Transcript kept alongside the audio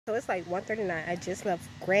So it's like 1:39. I just left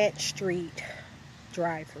Grant Street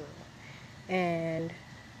drive-through, and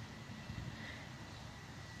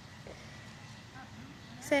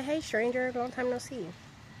he said, "Hey, stranger, long time no see."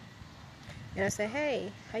 And I said,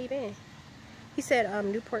 "Hey, how you been?" He said,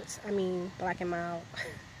 Newport's, Black and Mild,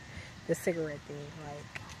 the cigarette thing.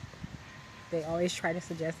 Like, they always try to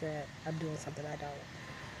suggest that I'm doing something I don't.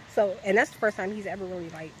 So, and that's the first time he's ever really,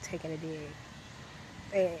 like, taken a dig.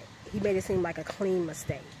 And he made it seem like a clean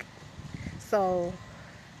mistake. So,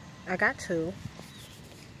 I got two.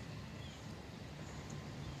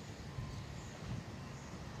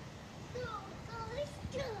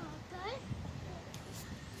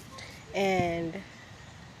 And,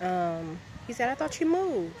 he said, "I thought you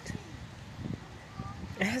moved."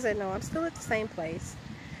 And I said, "No, I'm still at the same place."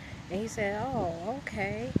 And he said, "Oh,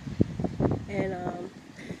 okay." And,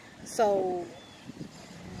 so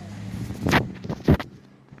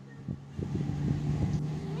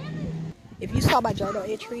if you saw my journal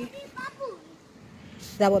entry,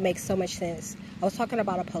 that would make so much sense. I was talking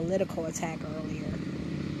about a political attack earlier,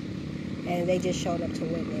 and they just showed up to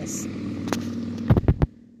witness.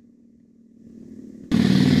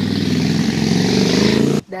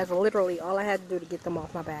 That's literally all I had to do to get them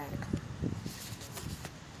off my back.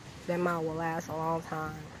 That mile will last a long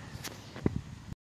time.